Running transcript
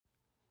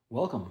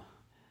Welcome.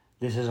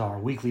 This is our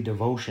weekly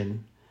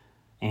devotion,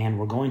 and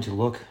we're going to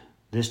look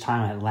this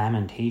time at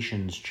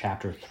Lamentations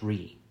chapter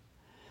 3.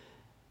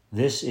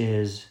 This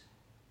is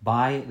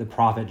by the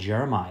prophet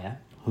Jeremiah,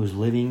 who's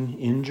living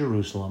in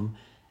Jerusalem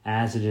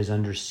as it is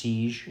under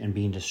siege and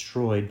being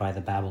destroyed by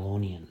the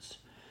Babylonians.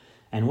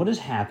 And what has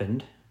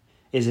happened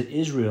is that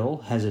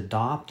Israel has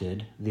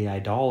adopted the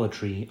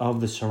idolatry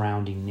of the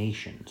surrounding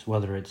nations,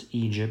 whether it's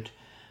Egypt,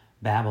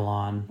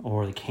 Babylon,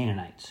 or the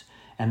Canaanites.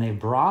 And they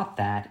brought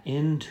that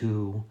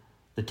into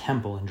the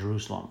temple in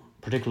Jerusalem.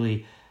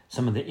 Particularly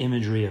some of the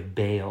imagery of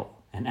Baal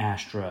and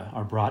Ashtoreth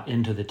are brought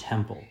into the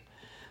temple.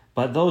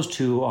 But those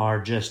two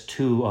are just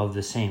two of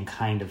the same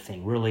kind of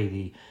thing. Really,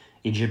 the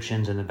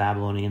Egyptians and the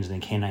Babylonians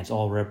and the Canaanites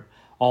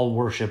all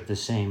worship the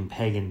same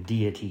pagan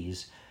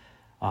deities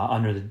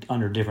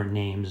under different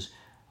names.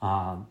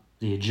 The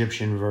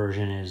Egyptian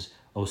version is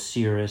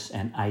Osiris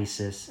and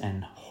Isis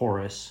and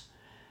Horus.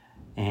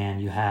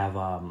 And you have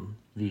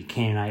the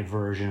Canaanite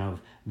version of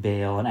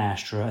Baal and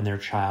Ashtoreth and their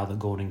child, the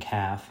golden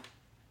calf.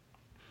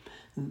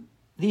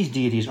 These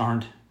deities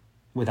aren't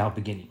without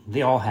beginning.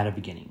 They all had a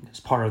beginning. It's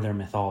part of their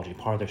mythology,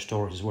 part of their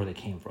stories is where they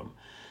came from.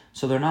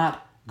 So they're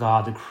not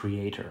God the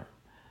creator.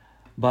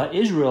 But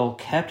Israel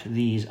kept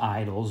these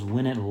idols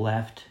when it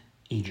left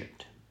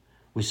Egypt.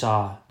 We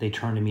saw they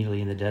turned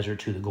immediately in the desert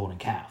to the golden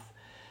calf.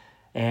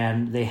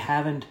 And they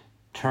haven't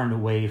turned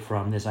away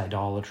from this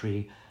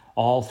idolatry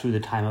all through the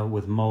time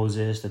with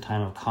Moses, the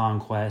time of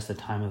conquest, the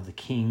time of the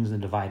kings, the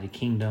divided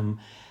kingdom.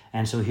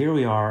 And so here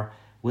we are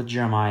with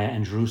Jeremiah,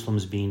 and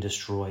Jerusalem's being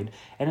destroyed.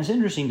 And it's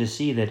interesting to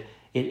see that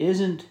it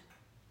isn't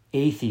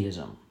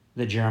atheism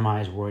that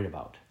Jeremiah is worried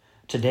about.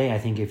 Today, I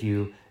think if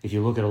you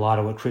look at a lot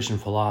of what Christian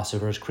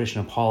philosophers, Christian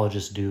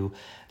apologists do,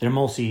 they're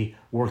mostly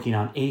working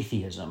on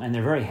atheism. And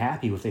they're very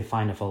happy if they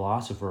find a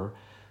philosopher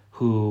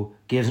who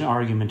gives an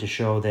argument to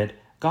show that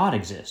God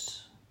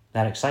exists.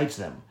 That excites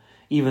them.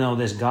 Even though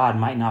this God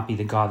might not be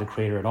the God, the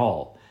creator at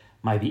all,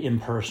 might be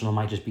impersonal,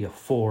 might just be a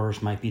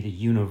force, might be the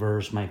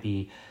universe, might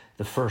be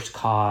the first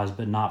cause,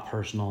 but not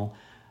personal.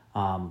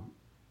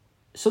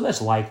 So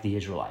that's like the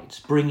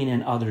Israelites, bringing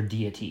in other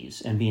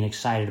deities and being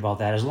excited about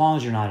that as long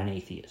as you're not an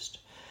atheist.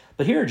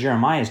 But here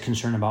Jeremiah is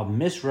concerned about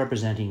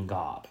misrepresenting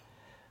God.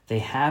 They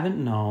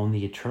haven't known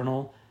the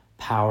eternal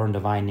power and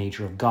divine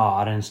nature of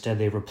God, and instead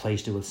they've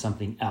replaced it with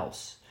something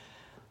else.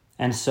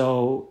 And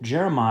so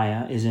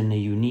Jeremiah is in a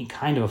unique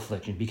kind of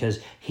affliction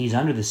because he's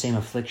under the same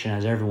affliction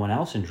as everyone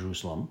else in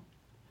Jerusalem.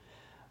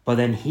 But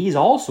then he's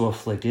also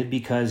afflicted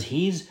because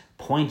he's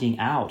pointing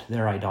out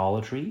their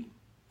idolatry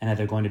and that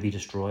they're going to be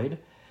destroyed.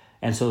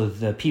 And so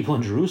the people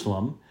in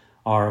Jerusalem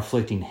are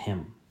afflicting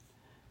him.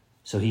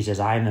 So he says,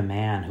 I am the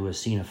man who has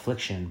seen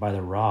affliction by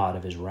the rod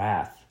of his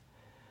wrath.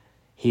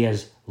 He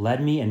has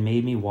led me and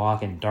made me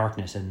walk in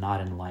darkness and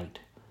not in light.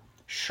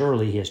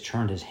 Surely he has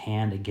turned his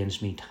hand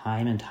against me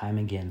time and time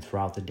again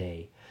throughout the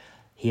day.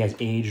 He has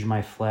aged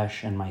my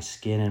flesh and my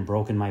skin and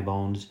broken my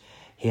bones.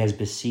 He has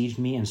besieged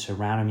me and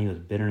surrounded me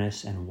with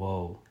bitterness and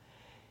woe.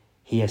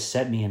 He has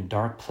set me in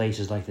dark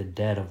places like the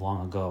dead of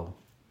long ago.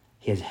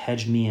 He has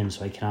hedged me in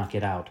so I cannot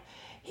get out.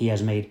 He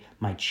has made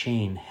my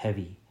chain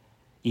heavy.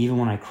 Even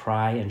when I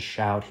cry and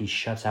shout, he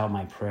shuts out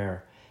my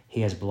prayer.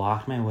 He has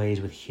blocked my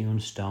ways with hewn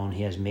stone.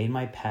 He has made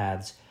my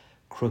paths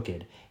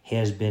crooked. He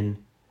has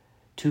been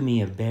to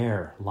me a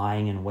bear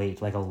lying in wait,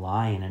 like a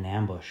lion in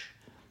ambush.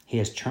 He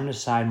has turned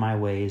aside my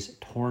ways,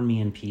 torn me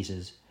in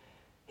pieces.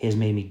 He has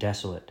made me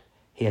desolate.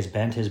 He has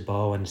bent his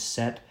bow and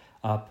set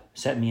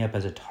me up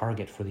as a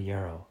target for the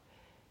arrow.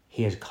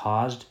 He has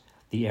caused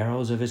the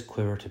arrows of his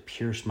quiver to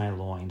pierce my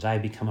loins. I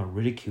have become a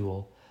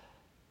ridicule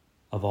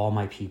of all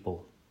my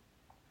people.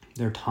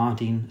 Their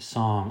taunting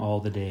song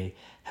all the day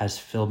has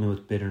filled me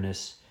with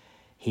bitterness.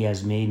 He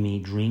has made me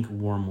drink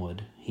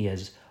wormwood. He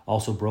has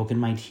also broken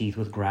my teeth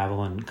with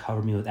gravel and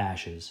covered me with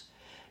ashes.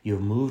 You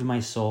have moved my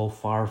soul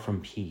far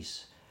from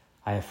peace.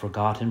 I have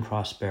forgotten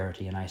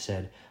prosperity, and I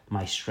said,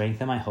 my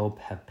strength and my hope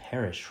have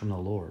perished from the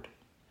Lord.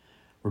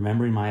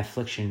 Remembering my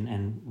affliction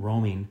and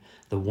roaming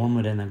the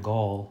wormwood and the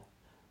gall,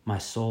 my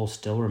soul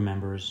still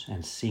remembers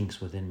and sinks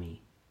within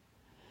me.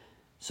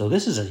 So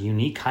this is a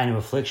unique kind of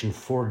affliction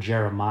for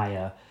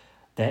Jeremiah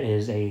that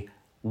is a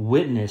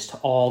witness to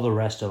all the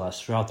rest of us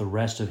throughout the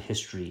rest of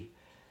history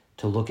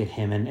to look at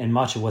him. And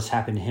much of what's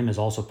happened to him is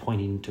also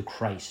pointing to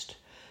Christ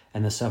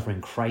and the suffering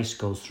Christ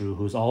goes through,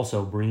 who's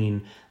also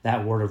bringing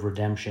that word of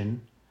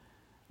redemption.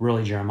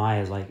 Really,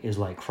 Jeremiah is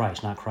like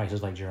Christ, not Christ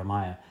is like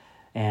Jeremiah.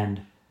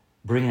 And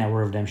bringing that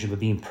word of redemption, but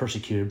being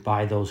persecuted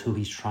by those who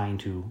he's trying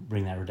to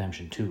bring that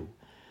redemption to.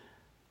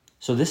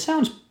 So this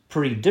sounds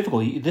pretty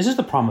difficult. This is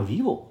the problem of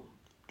evil.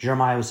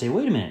 Jeremiah would say,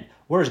 wait a minute,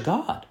 where's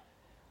God?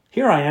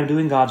 Here I am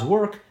doing God's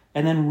work,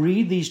 and then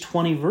read these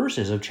 20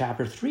 verses of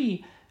chapter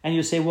 3, and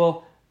you say,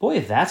 well, boy,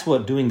 if that's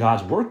what doing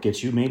God's work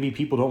gets you, maybe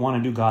people don't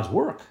want to do God's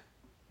work.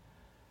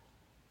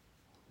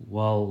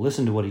 Well,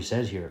 listen to what he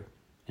says here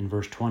in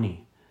verse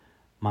 21.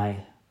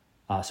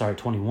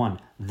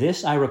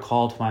 This I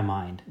recall to my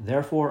mind,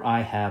 therefore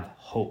I have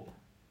hope.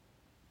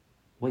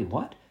 Wait,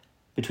 what?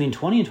 Between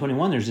 20 and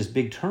 21, there's this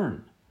big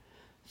turn.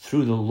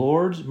 Through the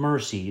Lord's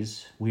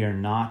mercies we are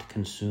not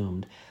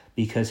consumed,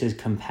 because his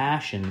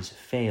compassions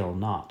fail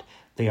not.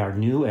 They are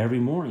new every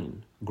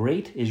morning.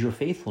 Great is your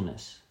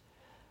faithfulness.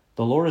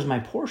 The Lord is my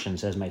portion,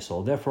 says my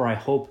soul. Therefore I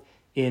hope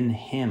in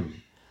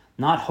him.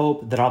 Not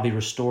hope that I'll be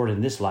restored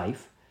in this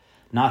life,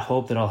 not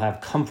hope that I'll have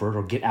comfort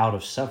or get out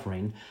of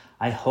suffering.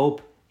 I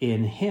hope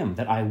in him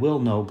that I will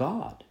know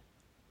God.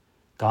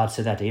 God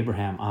said that to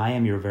Abraham, I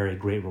am your very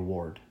great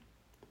reward.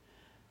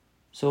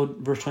 So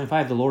verse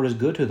 25, the Lord is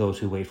good to those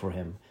who wait for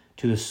him,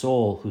 to the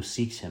soul who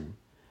seeks him.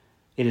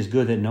 It is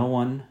good that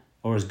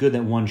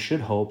one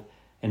should hope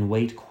and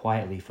wait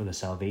quietly for the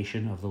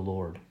salvation of the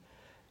Lord.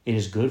 It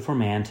is good for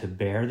man to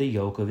bear the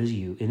yoke of his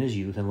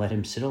youth and let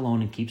him sit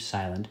alone and keep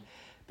silent,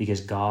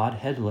 because God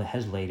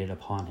has laid it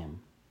upon him.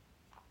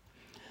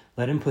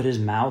 Let him put his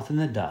mouth in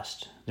the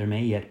dust. There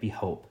may yet be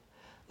hope.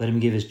 Let him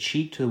give his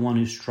cheek to the one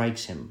who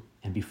strikes him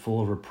and be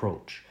full of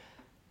reproach.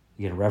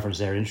 You get a reference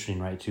there, interesting,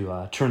 right,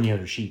 to turn the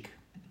other cheek.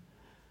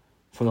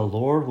 For the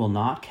Lord will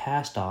not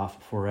cast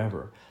off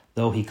forever.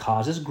 Though he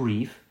causes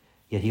grief,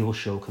 yet he will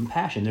show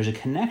compassion. There's a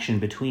connection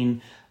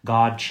between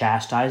God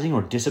chastising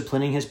or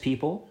disciplining his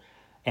people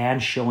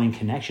and showing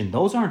connection.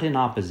 Those aren't in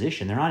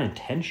opposition. They're not in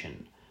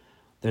tension.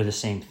 They're the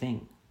same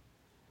thing.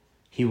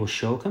 He will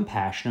show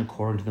compassion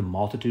according to the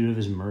multitude of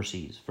his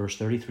mercies. Verse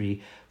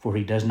 33, for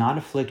he does not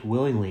afflict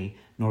willingly,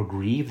 nor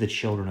grieve the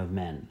children of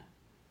men,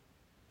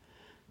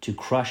 to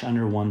crush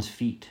under one's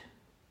feet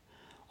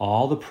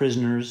all the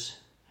prisoners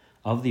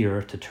of the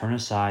earth, to turn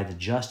aside the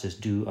justice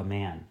due a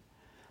man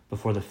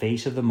before the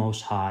face of the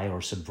Most High, or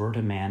subvert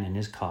a man in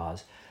his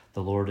cause,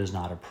 the Lord does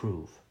not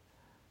approve.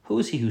 Who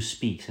is he who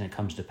speaks and it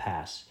comes to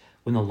pass,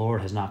 when the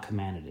Lord has not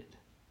commanded it?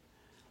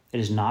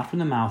 It is not from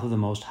the mouth of the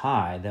Most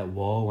High that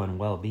woe and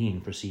well-being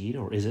proceed,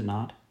 or is it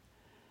not?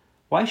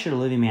 Why should a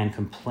living man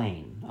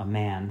complain, a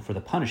man for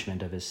the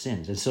punishment of his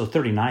sins? And so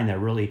 39 there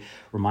really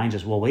reminds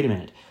us, well, wait a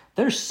minute,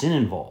 there's sin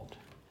involved.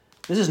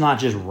 This is not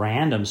just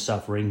random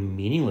suffering,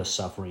 meaningless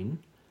suffering.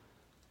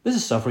 This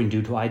is suffering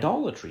due to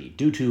idolatry,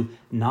 due to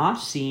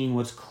not seeing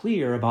what's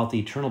clear about the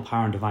eternal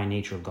power and divine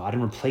nature of God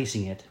and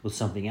replacing it with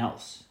something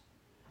else.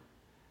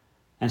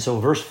 And so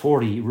verse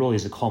 40 really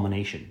is the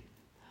culmination.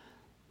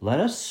 Let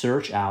us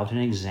search out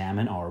and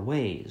examine our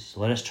ways.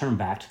 Let us turn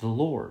back to the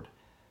Lord.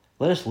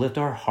 Let us lift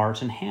our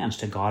hearts and hands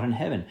to God in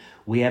heaven.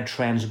 We have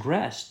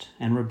transgressed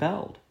and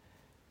rebelled.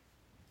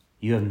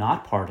 You have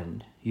not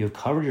pardoned. You have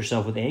covered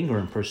yourself with anger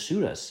and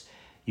pursued us.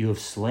 You have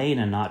slain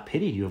and not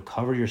pitied. You have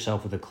covered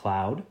yourself with a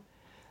cloud,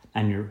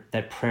 and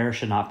that prayer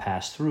should not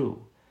pass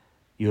through.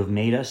 You have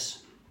made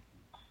us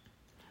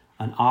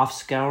an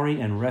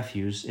offscouring and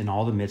refuse in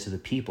all the midst of the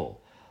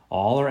people.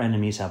 All our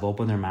enemies have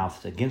opened their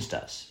mouths against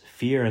us.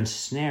 Fear and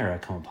snare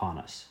have come upon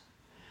us.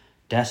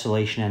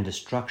 Desolation and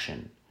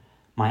destruction.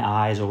 My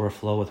eyes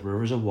overflow with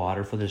rivers of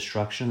water for the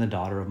destruction of the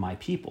daughter of my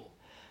people.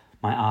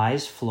 My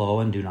eyes flow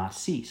and do not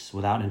cease,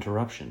 without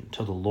interruption,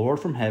 till the Lord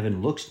from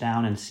heaven looks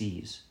down and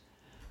sees.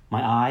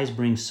 My eyes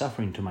bring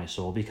suffering to my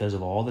soul because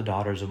of all the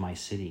daughters of my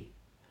city.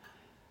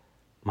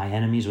 My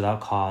enemies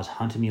without cause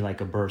hunted me like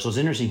a bird. So it's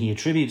interesting, he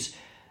attributes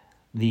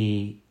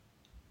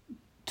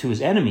to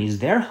his enemies,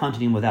 they're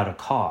hunting him without a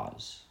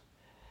cause.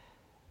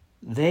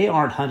 They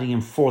aren't hunting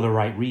him for the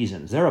right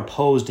reasons. They're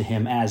opposed to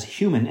him as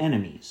human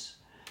enemies.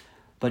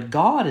 But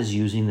God is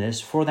using this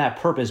for that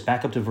purpose.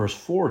 Back up to verse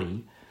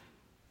 40.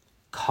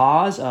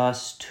 Cause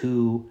us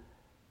to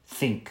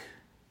think.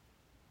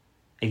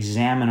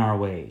 Examine our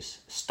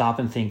ways. Stop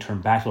and think,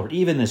 turn back, Lord.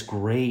 Even this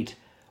great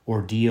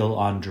ordeal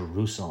on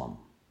Jerusalem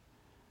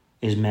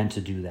is meant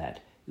to do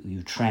that.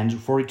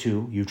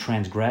 42, you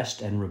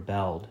transgressed and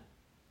rebelled.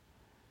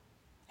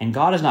 And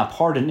God is not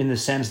pardoned in the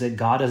sense that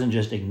God doesn't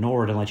just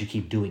ignore it and let you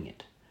keep doing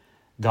it.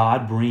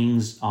 God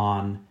brings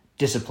on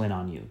discipline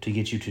on you to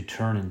get you to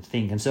turn and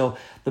think. And so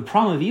the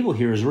problem of evil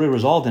here is really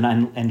resolved,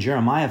 and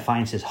Jeremiah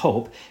finds his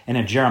hope. And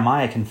if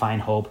Jeremiah can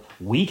find hope,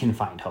 we can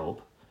find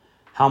hope.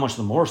 How much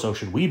the more so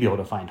should we be able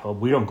to find hope?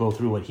 We don't go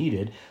through what he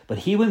did, but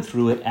he went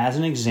through it as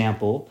an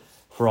example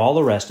for all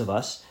the rest of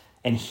us,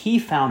 and he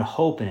found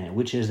hope in it,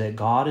 which is that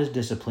God is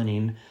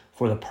disciplining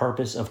for the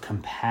purpose of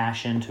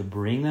compassion, to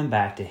bring them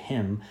back to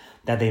him,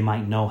 that they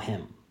might know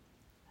him.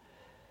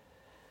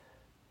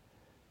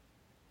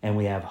 And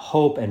we have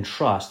hope and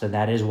trust that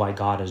that is why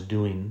God is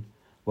doing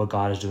what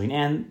God is doing.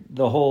 And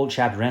the whole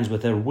chapter ends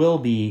with, there will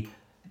be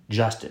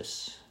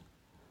justice.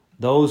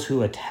 Those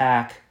who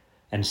attack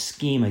and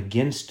scheme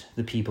against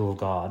the people of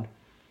God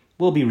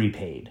will be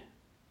repaid.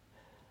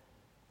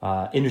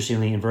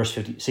 Interestingly, in verse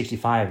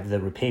 65, the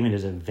repayment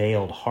is a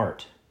veiled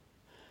heart.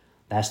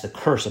 That's the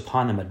curse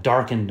upon them, a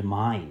darkened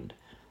mind,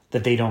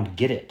 that they don't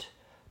get it.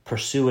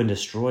 Pursue and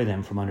destroy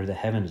them from under the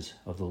heavens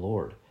of the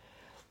Lord.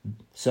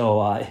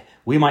 So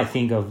we might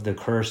think of the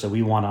curse that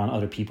we want on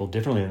other people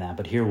differently than that,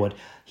 but here what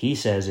he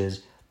says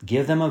is,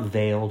 give them a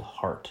veiled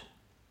heart.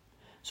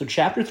 So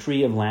chapter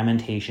 3 of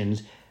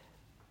Lamentations,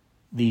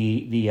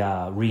 the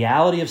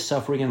reality of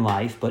suffering in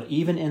life, but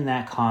even in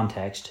that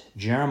context,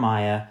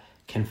 Jeremiah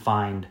can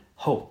find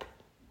hope.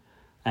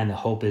 And the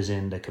hope is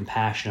in the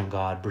compassion of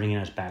God bringing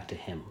us back to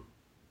him.